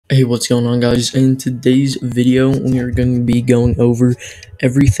Hey, what's going on, guys? In today's video, we are going to be going over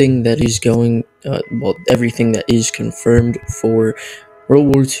everything that is everything that is confirmed for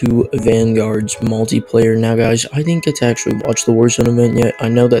World War II Vanguard's multiplayer. Now, guys, I didn't get to actually watch the Warzone event yet. I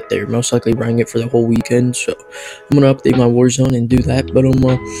know that they're most likely running it for the whole weekend, so I'm going to update my Warzone and do that. But,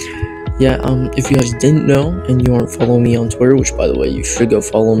 if you guys didn't know and you aren't following me on Twitter, which, by the way, you should go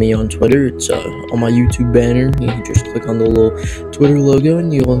follow me on Twitter. It's on my YouTube banner. You can just click on the little Twitter logo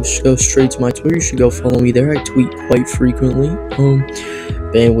and you'll go straight to my Twitter. You should go follow me there. I tweet quite frequently.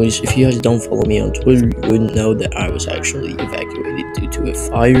 But anyways, if you guys don't follow me on Twitter, you wouldn't know that I was actually evacuated due to a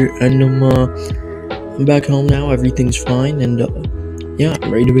fire. And I'm back home now. Everything's fine. And yeah, I'm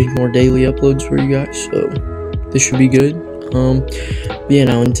ready to make more daily uploads for you guys. So this should be good. Yeah,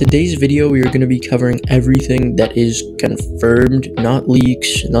 now in today's video, we are going to be covering everything that is confirmed, not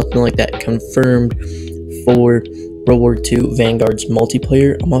leaks, nothing like that, confirmed for World War II Vanguard's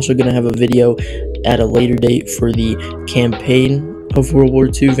multiplayer. I'm also going to have a video at a later date for the campaign of World War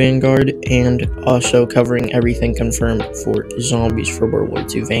II Vanguard, and also covering everything confirmed for zombies for World War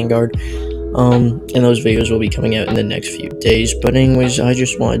II Vanguard. And those videos will be coming out in the next few days. But anyways, I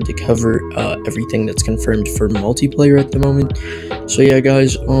just wanted to cover everything that's confirmed for multiplayer at the moment. So yeah,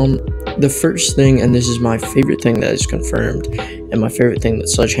 guys, the first thing, and this is my favorite thing that is confirmed, and my favorite thing that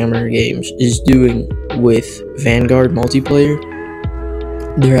Sledgehammer Games is doing with Vanguard multiplayer,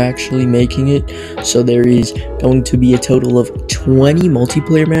 they're actually making it so there is going to be a total of 20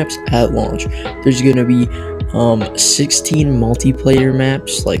 multiplayer maps at launch. There's going to be 16 multiplayer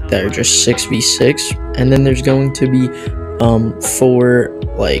maps, like that are just 6v6, and then there's going to be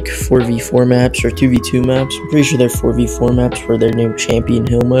 4v4 maps or 2v2 maps. I'm pretty sure they're 4v4 maps for their new Champion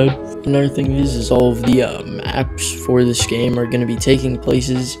Hill mode. Another thing is all of the maps for this game are going to be taking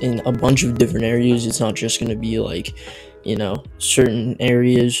places in a bunch of different areas. It's not just going to be like, you know, certain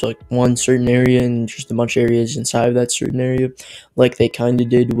areas, like one certain area and just a bunch of areas inside of that certain area, like they kind of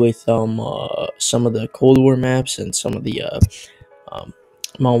did with some of the Cold War maps and some of the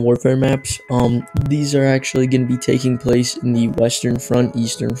Modern Warfare maps. These are actually going to be taking place in the Western Front,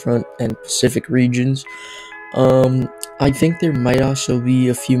 Eastern Front, and Pacific regions. I think there might also be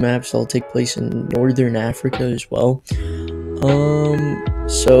a few maps that'll take place in Northern Africa as well.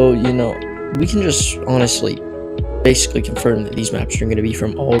 So, you know, we can just honestly basically confirm that these maps are going to be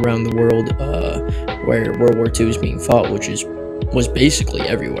from all around the world, where World War II is being fought, which was basically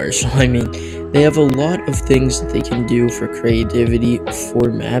everywhere. So I mean, they have a lot of things that they can do for creativity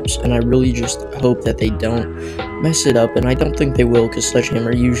for maps, and I really just hope that they don't mess it up, and I don't think they will, because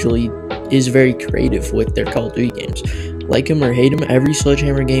Sledgehammer usually is very creative with their Call of Duty games. Like them or hate them, every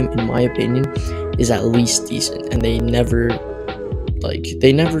Sledgehammer game, in my opinion, is at least decent, and they never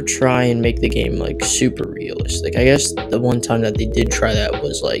try and make the game like super realistic. I guess the one time that they did try that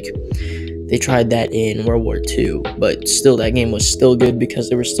was like they tried that in World War II, but still that game was still good because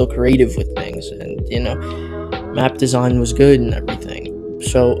they were still creative with things, and you know, map design was good and everything.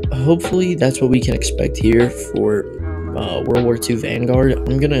 So hopefully that's what we can expect here for World War II Vanguard.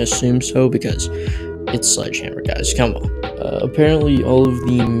 I'm gonna assume so because it's Sledgehammer, guys, come on. Apparently all of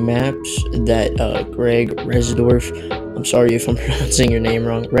the maps that Greg Resdorf, I'm sorry if I'm pronouncing your name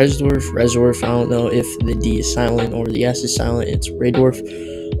wrong, Resdorf, I don't know if the D is silent or the S is silent, it's Raydorf,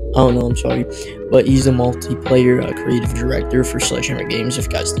 I don't know, I'm sorry, but he's a multiplayer creative director for Sledgehammer Games, if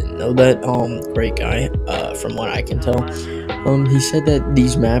you guys didn't know that. Great guy, from what I can tell. He said that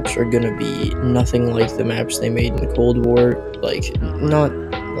these maps are gonna be nothing like the maps they made in the Cold War, like, not,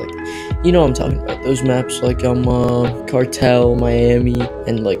 like, you know what I'm talking about, those maps like, Cartel, Miami,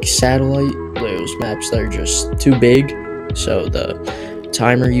 and, like, Satellite, those maps that are just too big, so the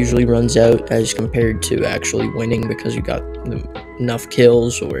timer usually runs out as compared to actually winning because you got enough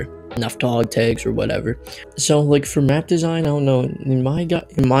kills or enough dog tags or whatever. So like for map design, I don't know, in my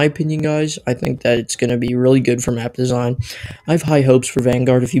opinion, guys, I think that it's gonna be really good for map design. I have high hopes for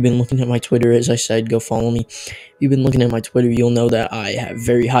Vanguard. If you've been looking at my Twitter, as I said, go follow me. If you've been looking at my Twitter, you'll know that I have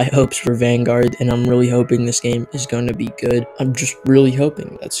very high hopes for Vanguard, and I'm really hoping this game is going to be good. I'm just really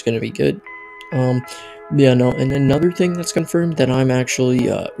hoping that's going to be good. Yeah, no, and another thing that's confirmed that I'm actually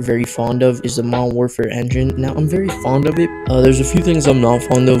very fond of is the Modern Warfare engine. Now, I'm very fond of it. There's a few things I'm not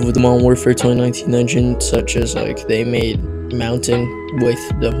fond of with the Modern Warfare 2019 engine, such as, like, they made mounting with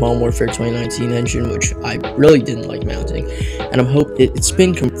the Modern Warfare 2019 engine, which I really didn't like mounting. And I'm hoping it's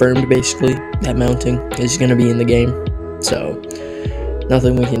been confirmed, basically, that mounting is going to be in the game. So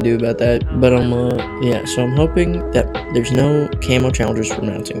nothing we can do about that. But yeah, so I'm hoping that there's no camo challenges for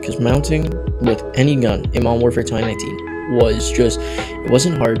mounting, because mounting with any gun in Modern Warfare 2019 was just, it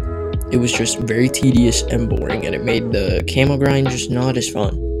wasn't hard, it was just very tedious and boring, and it made the camo grind just not as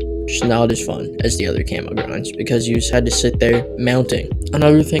fun. just not as fun as the other camo grinds because you just had to sit there mounting.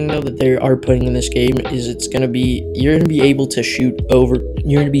 Another thing though that they are putting in this game is you're gonna be able to shoot over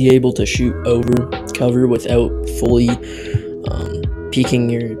cover without fully peeking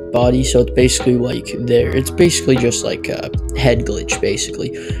your body. So it's basically just like a head glitch.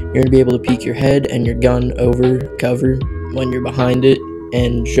 Basically, you're gonna be able to peek your head and your gun over cover when you're behind it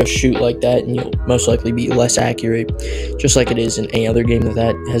and just shoot like that, and you'll most likely be less accurate, just like it is in any other game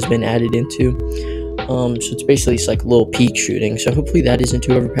that has been added into. So it's basically like little peek shooting. So hopefully that isn't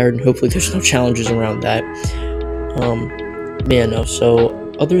too overpowered, and hopefully there's no challenges around that. So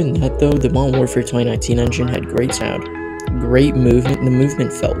other than that though, the Modern Warfare 2019 engine had great sound, great movement. The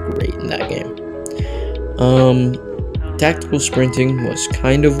movement felt great in that game. Tactical sprinting was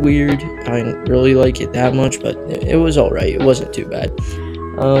kind of weird. I didn't really like it that much, but it was alright. It wasn't too bad.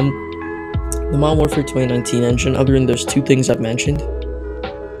 The Modern Warfare 2019 engine, other than those two things I've mentioned,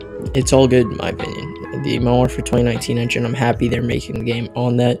 it's all good in my opinion. The Modern Warfare 2019 engine, I'm happy they're making the game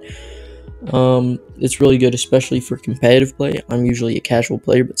on that. It's really good, especially for competitive play. I'm usually a casual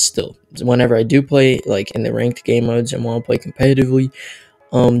player, but still, whenever I do play, like in the ranked game modes and want to play competitively,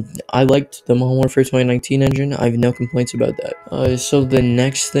 I liked the Modern Warfare 2019 engine. I have no complaints about that. So the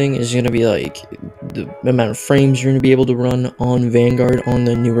next thing is going to be like the amount of frames you're going to be able to run on Vanguard on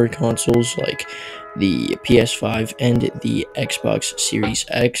the newer consoles, like the PS5 and the Xbox Series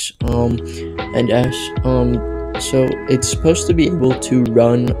X and S. So it's supposed to be able to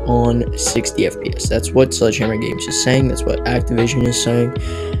run on 60 FPS. That's what Sledgehammer Games is saying. That's what Activision is saying.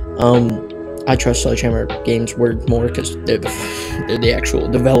 I trust Sledgehammer Games' word more because they're the actual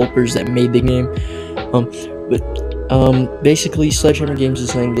developers that made the game. Basically, Sledgehammer Games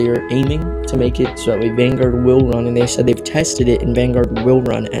is saying they are aiming to make it so that way Vanguard will run, and they said they've tested it, and Vanguard will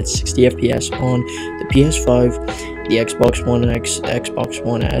run at 60 FPS on the PS5, the Xbox One X, Xbox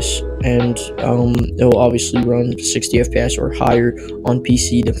One S, and it will obviously run 60 FPS or higher on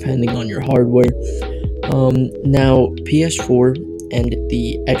PC depending on your hardware. Now, PS4 and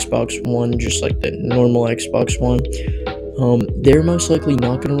the Xbox One, just like the normal Xbox One, they're most likely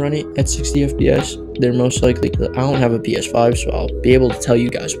not going to run it at 60 FPS. They're most likely, I don't have a PS5, so I'll be able to tell you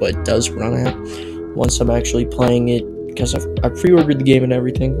guys what it does run at once I'm actually playing it, because I've pre-ordered the game and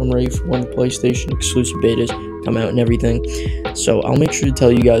everything. I'm ready for when the PlayStation exclusive betas come out and everything. So I'll make sure to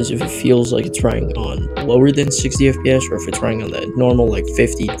tell you guys if it feels like it's running on lower than 60 FPS or if it's running on the normal like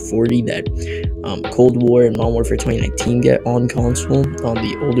 50 to 40 that Cold War and Modern Warfare 2019 get on console, on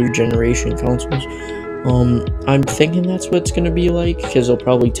the older generation consoles. I'm thinking that's what it's going to be like, because they'll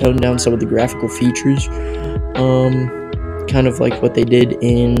probably tone down some of the graphical features, kind of like what they did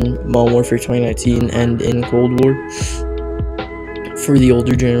in Modern Warfare 2019 and in Cold War for the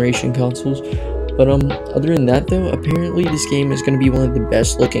older generation consoles. But other than that though, apparently this game is going to be one of the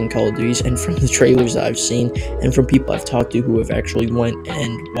best looking Call of Duties, and from the trailers I've seen and from people I've talked to who have actually went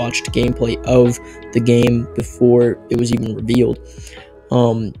and watched gameplay of the game before it was even revealed,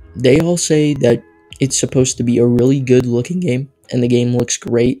 they all say that it's supposed to be a really good looking game, and the game looks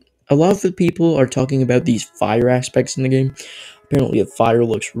great. A lot of the people are talking about these fire aspects in the game. Apparently the fire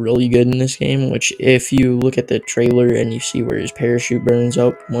looks really good in this game, which if you look at the trailer and you see where his parachute burns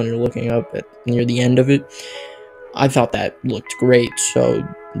up when you're looking up at near the end of it, I thought that looked great. So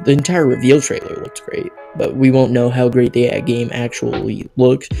the entire reveal trailer looked great, but we won't know how great the game actually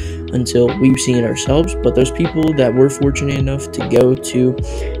looks until we've seen it ourselves. But those people that were fortunate enough to go to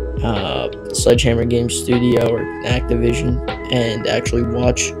Sledgehammer Games Studio or Activision and actually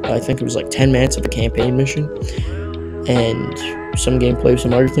watch, I think it was like 10 minutes of a campaign mission and some gameplay of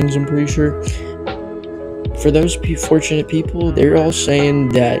some other things, I'm pretty sure. For those fortunate people, they're all saying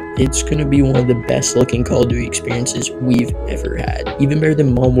that it's going to be one of the best looking Call of Duty experiences we've ever had, even better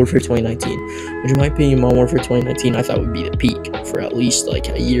than Modern Warfare 2019, which in my opinion, Modern Warfare 2019 I thought would be the peak for at least like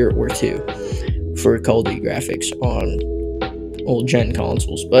a year or two for Call of Duty graphics on old gen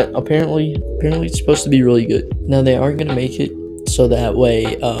consoles. But apparently it's supposed to be really good. Now they are going to make it so that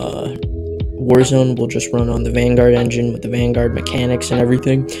way Warzone will just run on the Vanguard engine with the Vanguard mechanics and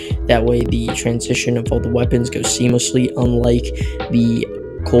everything. That way the transition of all the weapons goes seamlessly, unlike the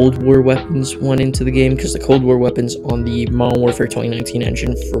Cold War weapons went into the game, because the Cold War weapons on the Modern Warfare 2019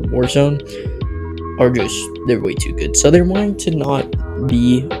 engine for Warzone they're way too good. So they're wanting to not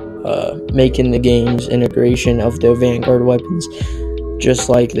be making the game's integration of the Vanguard weapons just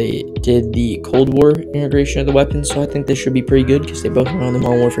like they did the Cold War integration of the weapons. So I think this should be pretty good because they both run on the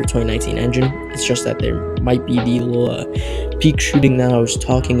Modern Warfare 2019 engine. It's just that there might be the little peak shooting that I was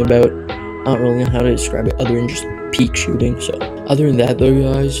talking about. I don't really know how to describe it other than just peak shooting. So Other than that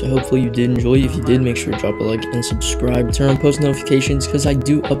though, guys, hopefully you did enjoy. If you did, make sure to drop a like and subscribe. Turn on post notifications because I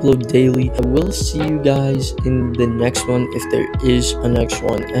do upload daily. I will see you guys in the next one if there is a next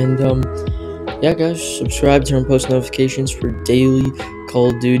one. And yeah, guys, subscribe, turn on post notifications for daily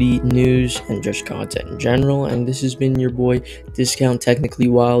Call of Duty news and just content in general. And this has been your boy Discount Technically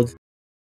Wild.